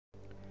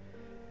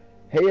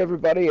Hey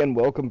everybody, and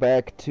welcome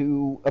back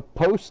to a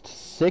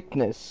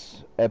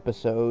post-sickness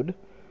episode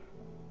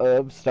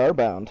of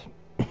Starbound.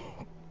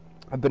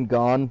 I've been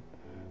gone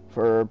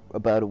for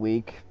about a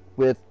week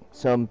with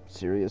some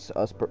serious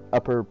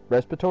upper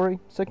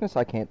respiratory sickness.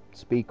 I can't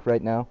speak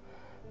right now.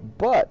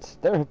 But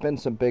there have been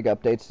some big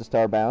updates to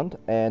Starbound,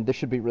 and this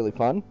should be really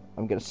fun.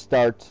 I'm going to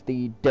start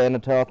the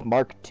Danatoth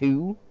Mark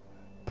II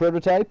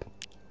prototype.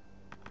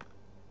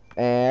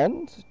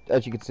 And,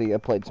 as you can see, I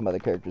played some other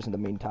characters in the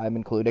meantime,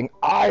 including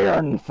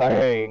Iron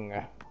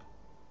Fang!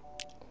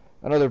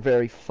 Another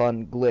very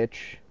fun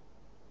glitch.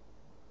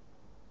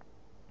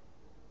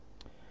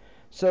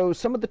 So,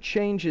 some of the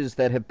changes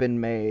that have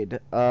been made,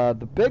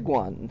 the big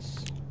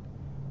ones.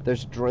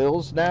 There's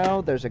drills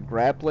now, there's a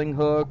grappling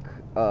hook,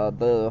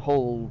 the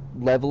whole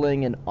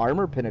leveling and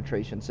armor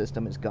penetration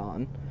system is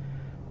gone.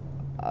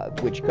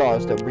 Which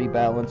caused a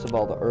rebalance of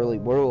all the early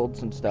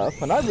worlds and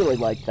stuff, and I really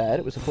liked that.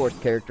 It was a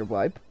forced character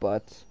wipe,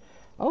 but...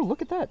 Oh,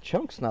 look at that!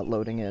 Chunk's not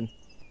loading in.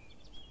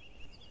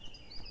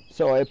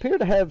 So I appear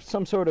to have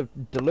some sort of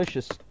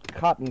delicious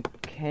cotton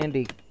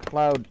candy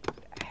cloud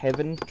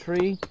heaven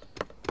tree,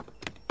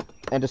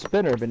 and a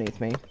spinner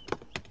beneath me.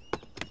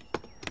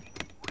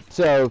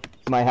 So,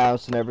 my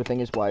house and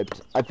everything is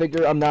wiped. I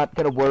figure I'm not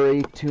gonna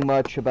worry too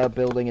much about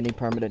building any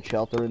permanent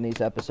shelter in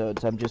these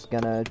episodes. I'm just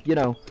gonna, you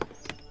know,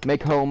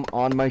 make home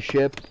on my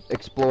ship,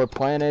 explore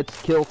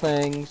planets, kill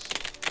things,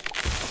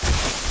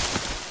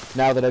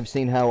 now that I've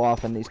seen how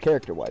often these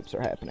character wipes are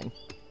happening.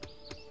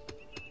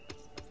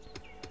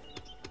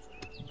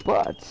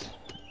 But,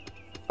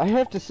 I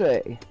have to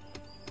say,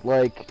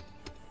 like,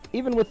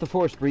 even with the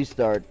forced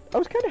restart, I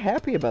was kind of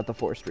happy about the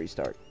forced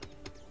restart.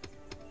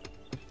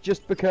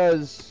 Just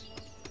because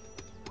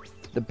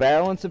the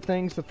balance of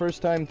things the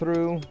first time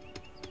through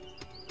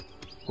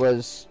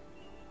was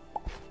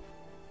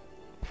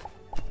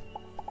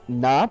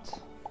not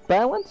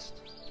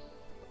balanced,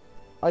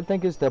 I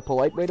think is the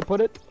polite way to put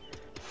it.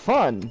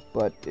 Fun,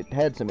 but it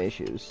had some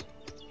issues.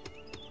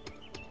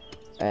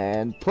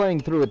 And playing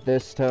through it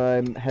this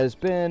time has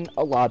been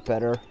a lot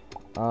better.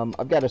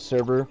 I've got a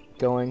server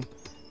going.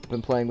 I've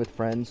been playing with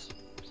friends.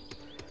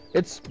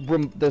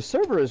 The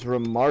server is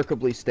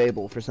remarkably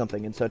stable for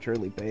something in such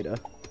early beta.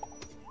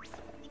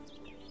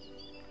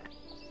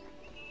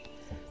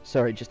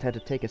 Sorry, just had to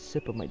take a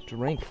sip of my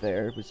drink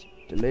there. It was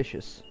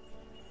delicious.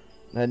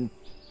 And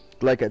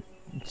like a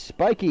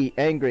spiky,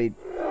 angry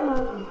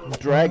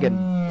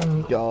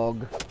dragon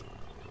dog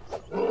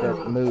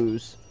that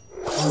moos.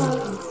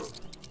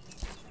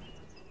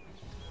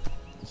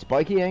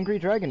 Spiky, angry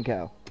dragon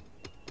cow.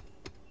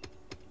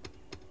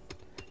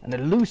 An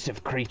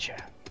elusive creature.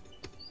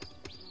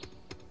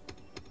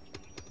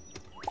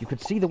 You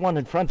could see the one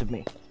in front of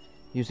me,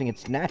 using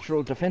its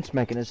natural defense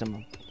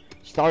mechanism,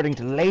 starting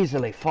to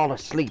lazily fall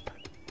asleep.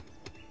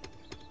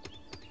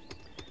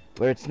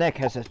 Where its neck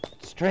has a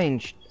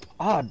strange,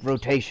 odd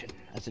rotation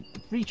as it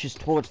reaches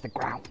towards the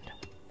ground.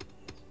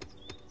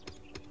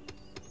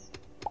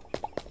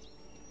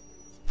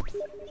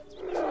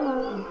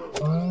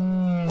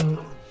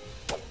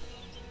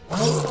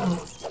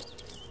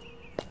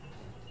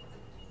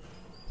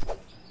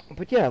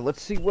 But yeah,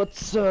 let's see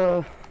what's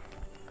on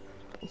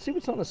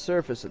the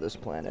surface of this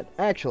planet.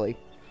 Actually,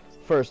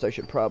 first I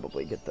should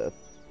probably get the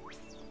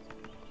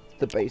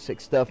basic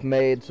stuff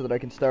made so that I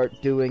can start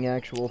doing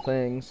actual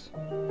things.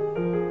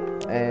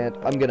 And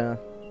I'm gonna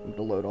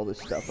load all this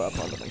stuff up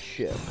onto my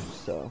ship,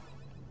 so...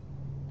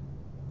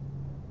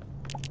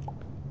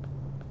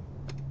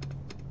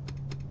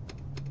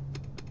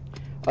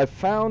 I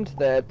found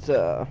that,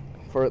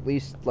 for at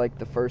least, like,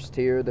 the first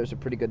tier, there's a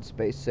pretty good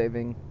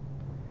space-saving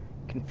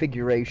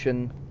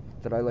configuration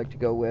that I like to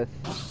go with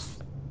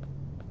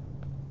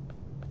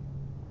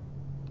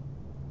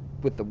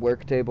the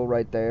work table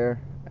right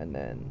there, and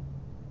then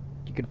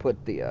you could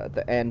put the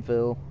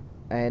anvil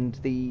and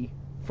the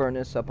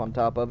furnace up on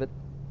top of it.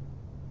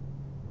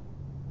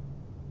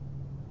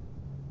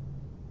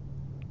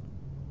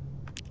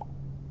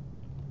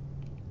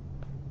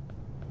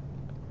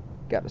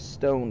 Got a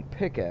stone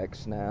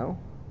pickaxe now.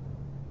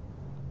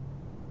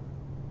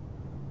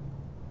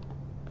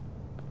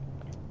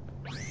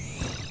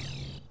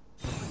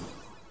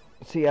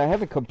 See, I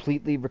haven't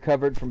completely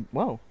recovered from...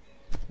 Whoa.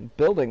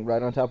 Building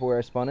right on top of where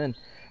I spawn in.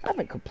 I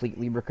haven't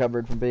completely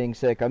recovered from being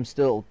sick. I'm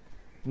still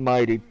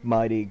mighty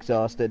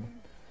exhausted.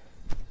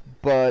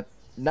 But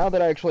now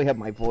that I actually have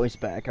my voice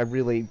back, I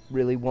really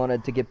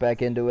wanted to get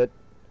back into it.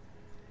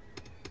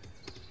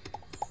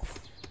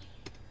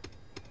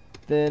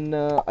 Then,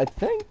 I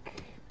think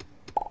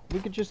we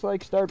could just,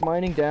 like, start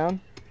mining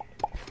down.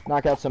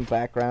 Knock out some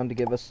background to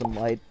give us some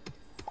light.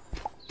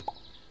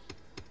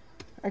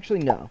 Actually,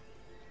 no.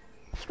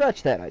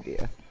 Scratch that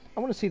idea. I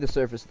want to see the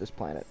surface of this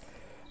planet.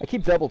 I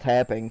keep double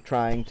tapping,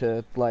 trying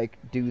to, like,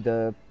 do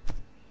the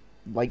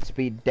light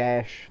speed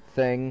dash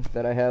thing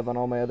that I have on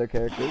all my other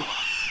characters.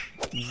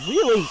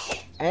 Really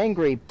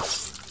angry,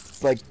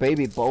 like,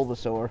 baby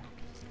Bulbasaur.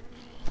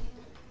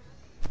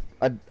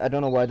 I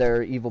don't know why there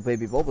are evil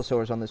baby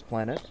Bulbasaurs on this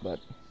planet, but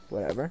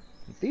whatever.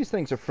 These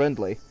things are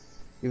friendly,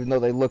 even though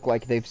they look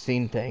like they've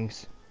seen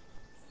things.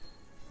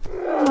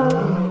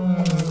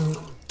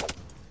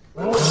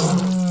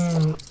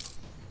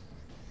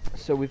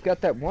 So we've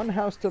got that one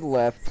house to the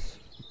left,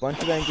 a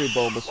bunch of angry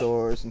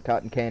Bulbasaurs and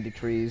cotton candy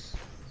trees.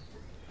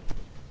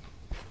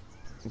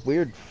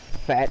 Weird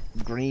fat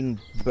green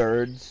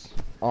birds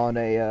on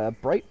a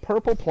bright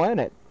purple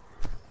planet.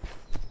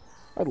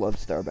 I love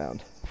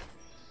Starbound.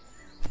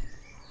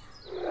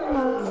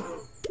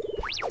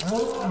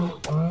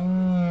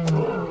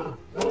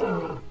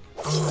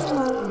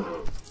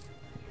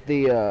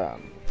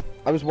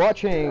 I was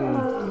watching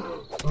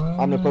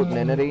Omnipotent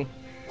Entity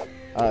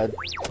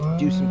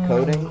do some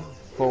coding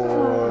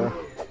for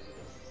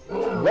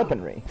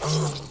weaponry,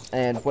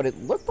 and what it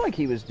looked like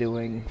he was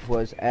doing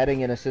was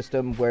adding in a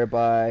system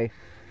whereby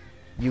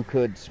you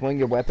could swing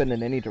your weapon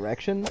in any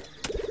direction,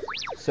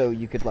 so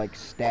you could like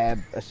stab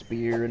a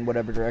spear in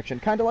whatever direction,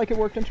 kind of like it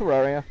worked in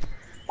Terraria.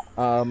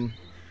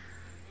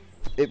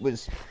 It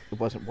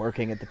wasn't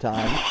working at the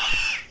time.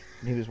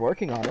 He was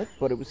working on it,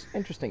 but it was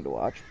interesting to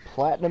watch.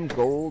 Platinum,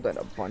 gold, and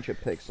a bunch of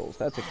pixels.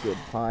 That's a good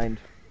find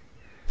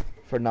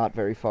for not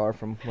very far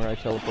from where I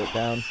teleport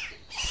down.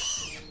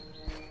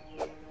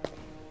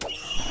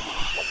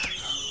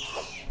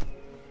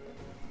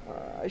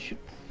 I should...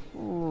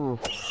 Ooh.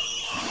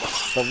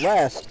 The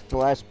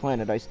last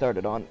planet I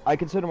started on, I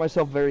consider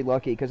myself very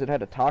lucky because it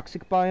had a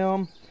toxic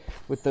biome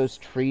with those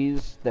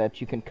trees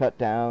that you can cut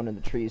down and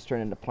the trees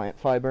turn into plant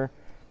fiber.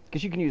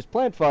 Because you can use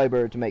plant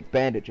fiber to make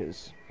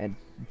bandages and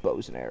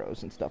bows and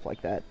arrows and stuff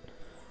like that.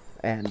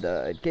 And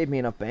it gave me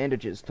enough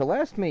bandages to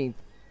last me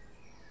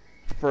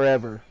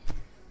forever,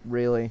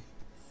 really.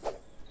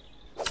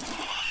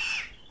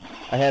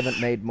 I haven't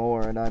made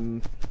more, and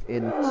I'm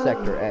in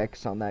Sector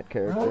X on that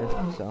character,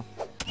 so...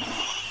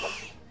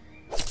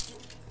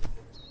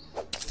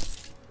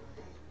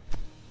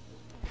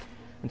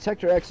 And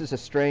Sector X is a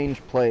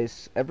strange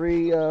place.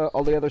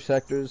 All the other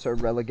sectors are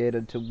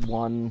relegated to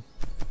one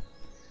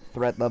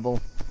threat level,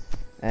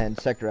 and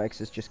Sector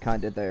X is just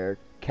kind of their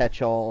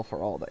catch-all for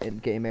all the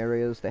in-game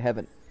areas they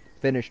haven't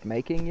finished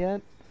making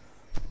yet.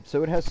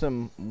 So it has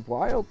some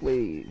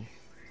wildly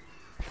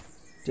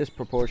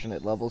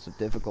disproportionate levels of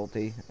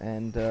difficulty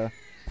and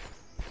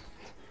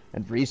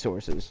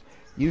resources.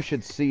 You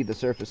should see the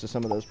surface of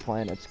some of those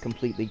planets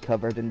completely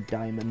covered in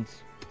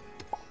diamonds.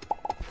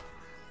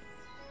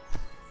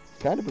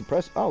 Kind of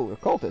impressive. Oh, a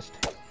cultist.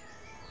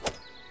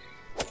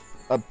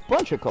 A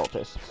bunch of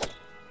cultists.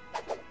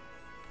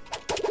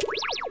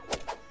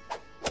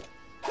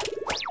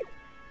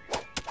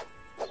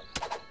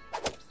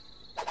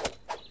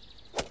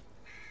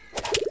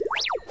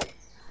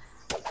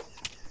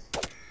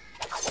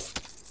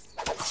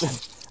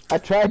 I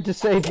tried to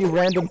save you,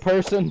 random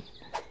person.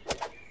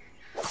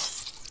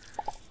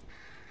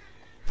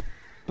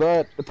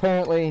 But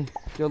apparently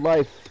your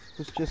life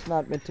was just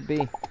not meant to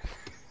be.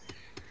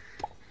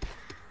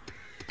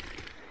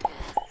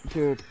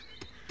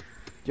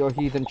 Your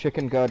heathen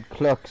chicken god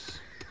Clux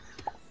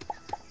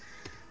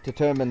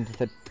determined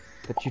that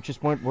you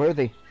just weren't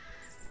worthy.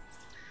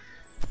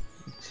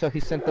 So he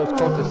sent those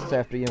cultists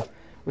after you.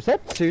 Was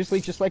that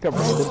seriously just like a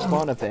random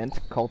spawn event?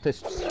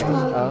 Cultists just...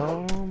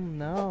 Oh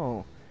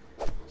no.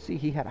 See,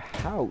 he had a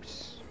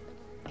house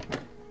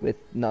with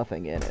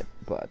nothing in it,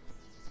 but,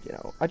 you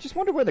know, I just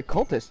wonder where the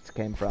cultists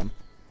came from.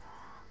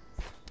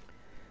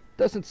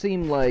 Doesn't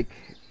seem like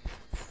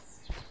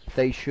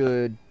they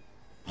should...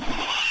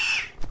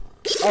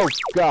 Oh,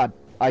 God,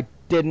 I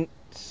didn't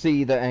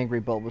see the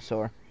angry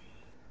Bulbasaur.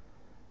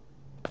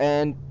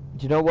 And,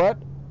 you know what?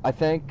 I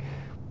think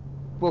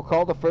we'll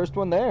call the first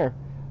one there.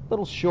 A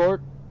little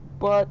short,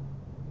 but,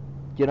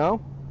 you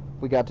know,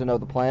 we got to know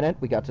the planet.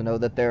 We got to know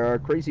that there are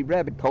crazy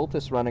rabid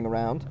cultists running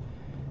around.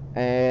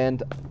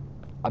 And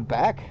I'm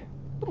back.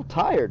 A little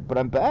tired, but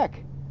I'm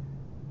back.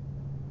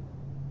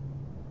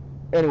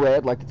 Anyway,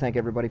 I'd like to thank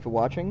everybody for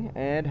watching,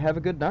 and have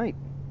a good night.